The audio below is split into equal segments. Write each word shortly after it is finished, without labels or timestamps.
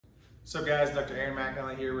What's up guys, Dr. Aaron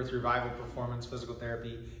McNally here with Revival Performance Physical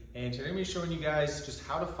Therapy, and today I'm going to be showing you guys just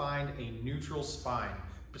how to find a neutral spine,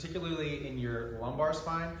 particularly in your lumbar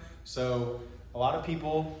spine. So a lot of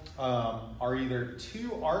people are either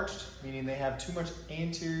too arched, meaning they have too much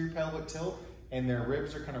anterior pelvic tilt and their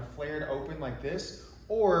ribs are kind of flared open like this,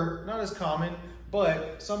 or not as common,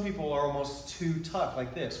 but some people are almost too tucked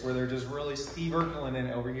like this, where they're just really Steve Urkelin in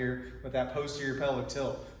it over here with that posterior pelvic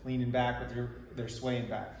tilt, leaning back with their swaying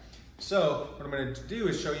back. So what I'm going to do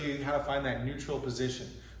is show you how to find that neutral position.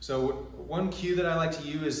 So one cue that I like to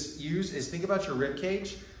use is think about your rib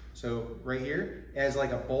cage. So right here as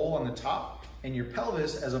like a bowl on the top and your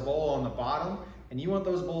pelvis as a bowl on the bottom. And you want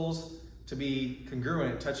those bowls to be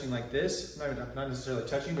congruent, touching like this, not necessarily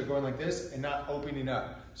touching, but going like this and not opening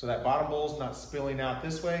up. So that bottom bowl's not spilling out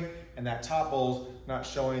this way and that top bowl's not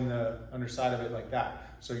showing the underside of it like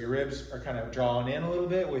that. So your ribs are kind of drawn in a little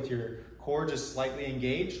bit with your core just slightly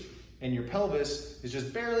engaged. And your pelvis is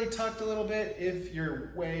just barely tucked a little bit if you're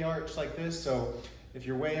way arched like this. So if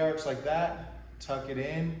you're way arched like that, tuck it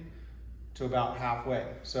in to about halfway.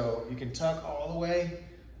 So you can tuck all the way,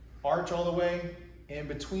 arch all the way, in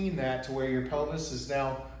between that to where your pelvis is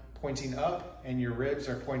now pointing up and your ribs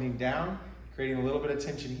are pointing down, creating a little bit of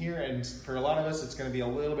tension here. And for a lot of us, it's gonna be a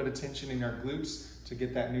little bit of tension in our glutes to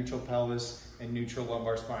get that neutral pelvis and neutral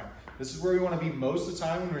lumbar spine. This is where we want to be most of the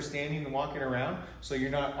time when we're standing and walking around, so you're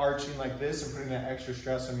not arching like this and putting that extra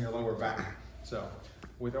stress on your lower back. So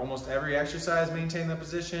with almost every exercise, maintain that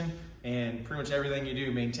position, and pretty much everything you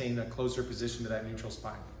do, maintain a closer position to that neutral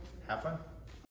spine. Have fun.